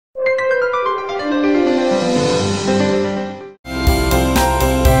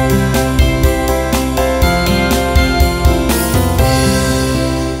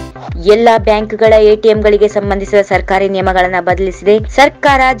ಎಲ್ಲಾ ಬ್ಯಾಂಕ್ಗಳ ಎಟಿಎಂಗಳಿಗೆ ಸಂಬಂಧಿಸಿದ ಸರ್ಕಾರಿ ನಿಯಮಗಳನ್ನು ಬದಲಿಸಿದೆ.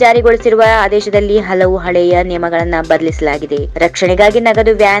 ಸರ್ಕಾರ ಜಾರಿಗೊಳಿಸಿರುವ ಆದೇಶದಲ್ಲಿ ಹಲವು ಹಳೆಯ ನಿಯಮಗಳನ್ನ ಬದಲಿಸಲಾಗಿದೆ. ರಕ್ಷಣೆಗಾಗಿ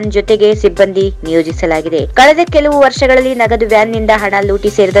ನಗದು ವ್ಯಾನ್ ಜೊತೆಗೆ ಸಿಬ್ಬಂದಿ ನಿಯೋಜಿಸಲಾಗಿದೆ. ಕಳೆದ ಕೆಲವು ವರ್ಷಗಳಲ್ಲಿ ನಗದು ವ್ಯಾನ್ ನಿಂದ ಹಣ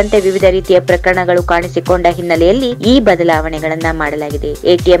ಲೂಟಿ ಸೇರಿದಂತೆ ವಿವಿಧ ರೀತಿಯ ಪ್ರಕರಣಗಳು ಕಾಣಿಸಿಕೊಂಡ ಹಿನ್ನೆಲೆಯಲ್ಲಿ ಈ ಬದಲಾವಣೆಗಳನ್ನ ಮಾಡಲಾಗಿದೆ.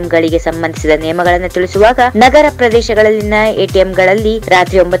 ಎಟಿಎಂಗಳಿಗೆ ಸಂಬಂಧಿಸಿದ ನಿಯಮಗಳನ್ನು ತಿಳಿಸುವಾಗ ನಗರ ಪ್ರದೇಶಗಳಲ್ಲಿನ ಎಟಿಎಂಗಳಲ್ಲಿ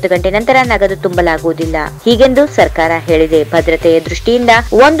ರಾತ್ರಿ 9 ಗಂಟೆ ನಂತರ ನಗದು ತುಂಬಲಾಗುವುದಿಲ್ಲ ಹೀಗೆಂದು ಸರ್ಕಾರ ಹೇಳಿದೆ. ಭದ್ರತೆಯ ದೃಷ್ಟಿಯಿಂದ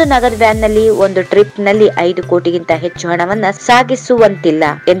ಒಂದು ನಗದು ವ್ಯಾನ್ ನಲ್ಲಿ ಒಂದು ಟ್ರಿಪ್ ನಲ್ಲಿ 5 ಕೋಟಿಗಿಂತ ಹೆಚ್ಚು ಹಣವನ್ನ ಸಾಗಿಸುವಂತಿಲ್ಲ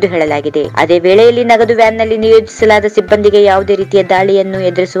ಎಂದು ಹೇಳಲಾಗಿದೆ. ಅದೇ ವೇಳೆಯಲ್ಲಿ ನಗದು ವ್ಯಾನ್ ನಲ್ಲಿ ನಿಯೋಜಿಸಲಾದ ಸಿಬ್ಬಂದಿಗೆ ಯಾವುದೇ ರೀತಿಯ ದಾಳಿಯನ್ನು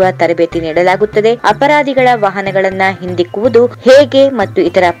ಎದುರಿಸುವ ತರಬೇತಿ ನೀಡಲಾಗುತ್ತದೆ. ಅಪರಾಧಿಗಳ ವಾಹನಗಳನ್ನ ಹಿಂದಿಕ್ಕುವುದು ಹೇಗೆ ಮತ್ತು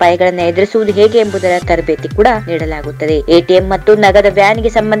ಇತರ ಅಪಾಯಗಳನ್ನು ಎದುರಿಸುವುದು ಹೇಗೆ ಎಂಬುದರ ತರಬೇತಿ ಕೂಡ ನೀಡಲಾಗುತ್ತದೆ. ಎಟಿಎಂ ಮತ್ತು ನಗದು ವ್ಯಾನ್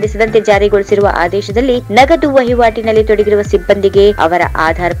ಗೆ ಸಂಬಂಧಿಸಿದಂತೆ ಜಾರಿಗೊಳಿಸಿರುವ ಆದೇಶದಲ್ಲಿ ನಗದು ವಹಿವಾಟಿನಲ್ಲಿ ತೊಡಗಿರುವ ಸಿಬ್ಬಂದಿಗೆ ಅವರ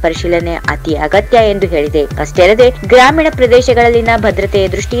ಆಧಾರ್ ಪರಿಶೀಲನೆ ಅತಿ ಅಗತ್ಯ ಎಂದು ಹೇಳಿದೆ. ಅಷ್ಟೇ ಅಲ್ಲದೆ ಗ್ರಾಮೀಣ ಪ್ರದೇಶಗಳಲ್ಲಿನ ಭದ್ರತೆಯ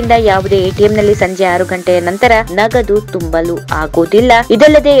ದೃಷ್ಟಿಯಿಂದ ಯಾವುದೇ ಎಟಿಎಂ ನಲ್ಲಿ ಸಂಜೆ 6 ಗಂಟೆಯ ನಂತರ ನಗದು ತುಂಬಲು ಆಗುವುದಿಲ್ಲ.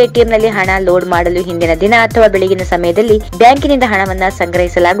 ಇದಲ್ಲದೆ ಎಟಿಎಂ ನಲ್ಲಿ ಹಣ ಲೋಡ್ ಮಾಡಲು ಹಿಂದಿನ ದಿನ ಅಥವಾ ಬೆಳಗಿನ ಸಮಯದಲ್ಲಿ ಬ್ಯಾಂಕಿನಿಂದ ಹಣವನ್ನ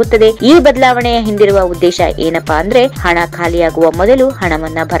ಸಂಗ್ರಹಿಸಲಾಗುತ್ತದೆ. ಈ ಬದಲಾವಣೆಯ ಹಿಂದಿರುವ ಉದ್ದೇಶ ಏನಪ್ಪಾ ಅಂದ್ರೆ ಹಣ ಖಾಲಿಯಾಗುವ ಮೊದಲು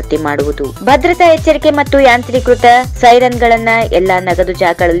ಹಣವನ್ನ ಭರ್ತಿ ಮಾಡುವುದು. ಭದ್ರತಾ ಎಚ್ಚರಿಕೆ ಮತ್ತು ಯಾಂತ್ರೀಕೃತ ಸೈರನ್ ಗಳನ್ನ ಎಲ್ಲಾ ನಗದು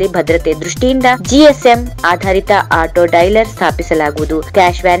ಜಾಗಗಳಲ್ಲಿ ಭದ್ರತೆ ದೃಷ್ಟಿಯಿಂದ ಜಿಎಸ್ಎಂ ಆಧಾರಿತ ಆಟೋ ಡೈಲರ್ ಸ್ಥಾಪಿಸಲಾಗುವುದು.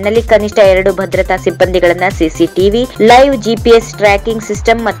 ಕ್ಯಾಶ್ ವ್ಯಾನ್ ನಲ್ಲಿ ಕನಿಷ್ಠ 2 ಭದ್ರತಾ ಸಿಬ್ಬಂದಿಗಳನ್ನ CCTV, live GPS tracking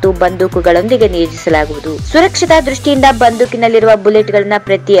system ಮತ್ತು ಬಂದೂಕುಗಳೊಂದಿಗೆ ನಿಯೋಜಿಸಲಾಗುವುದು. ಸುರಕ್ಷತಾ ದೃಷ್ಟಿಯಿಂದ ಬಂದೂಕಿನಲ್ಲಿರುವ ಬುಲೆಟ್ ಗಳನ್ನ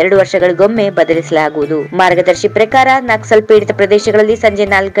ಪ್ರತಿ 2 ವರ್ಷಗಳಿಗೊಮ್ಮೆ ಬದಲಿಸಲಾಗುವುದು. ಮಾರ್ಗದರ್ಶಿ ಪ್ರಕಾರ ನಕ್ಸಲ್ ಪೀಡಿತ ಪ್ರದೇಶಗಳಲ್ಲಿ ಸಂಜೆ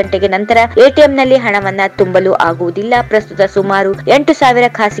 4 ಗಂಟೆಗೆ ನಂತರ ಎಟಿಎಂ ನಲ್ಲಿ ಹಣವನ್ನ ತುಂಬಲು ಆಗುವುದಿಲ್ಲ. ಪ್ರಸ್ತುತ ಸುಮಾರು 8,000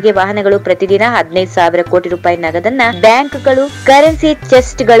 ಖಾಸಗಿ ವಾಹನಗಳು ಪ್ರತಿದಿನ 15,000 ಕೋಟಿ ರೂಪಾಯಿ ನಗದನ್ನ ಬ್ಯಾಂಕ್ಗಳು, ಕರೆನ್ಸಿ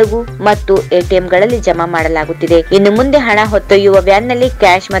ಚೆಸ್ಟ್ ಗಳಿಗೂ ಮತ್ತು ಎಟಿಎಂ ಗಳಲ್ಲಿ ಜಮಾ ಮಾಡಲಾಗುತ್ತಿದೆ. ಇನ್ನು ಮುಂದೆ ಹಣ ಹೊತ್ತೊಯ್ಯುವ ವ್ಯಾನ್ ನಲ್ಲಿ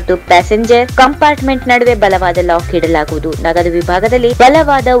ಕ್ಯಾಶ್ ಮತ್ತು ಪ್ಯಾಸೆಂಜರ್ ಕಂಪಾರ್ಟ್ಮೆಂಟ್ ನಡುವೆ ಬಲವಾದ ಲಾಕ್ ಇಡಲಾಗುವುದು. ನಗದು ವಿಭಾಗದಲ್ಲಿ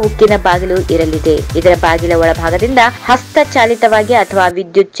ಬಲವಾದ ಉಕ್ಕಿನ ಬಾಗಿಲು ಇರಲಿದೆ. ಇದರ ಬಾಗಿಲ ಒಳಭಾಗದಿಂದ ಹಸ್ತಚಾಲಿತವಾಗಿ ಅಥವಾ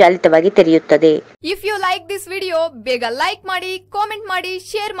ವಿದ್ಯುತ್ ಚಾಲಿತವಾಗಿ ತೆರೆಯುತ್ತದೆ. If you like this video ಬೇಗ ಲೈಕ್ ಮಾಡಿ, ಕಾಮೆಂಟ್ ಮಾಡಿ,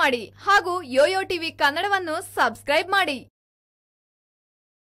 ಶೇರ್ ಮಾಡಿ ಹಾಗೂ ಯೋಯೋ ಟಿವಿ ಕನ್ನಡವನ್ನು ಸಬ್ಸ್ಕ್ರೈಬ್ ಮಾಡಿ.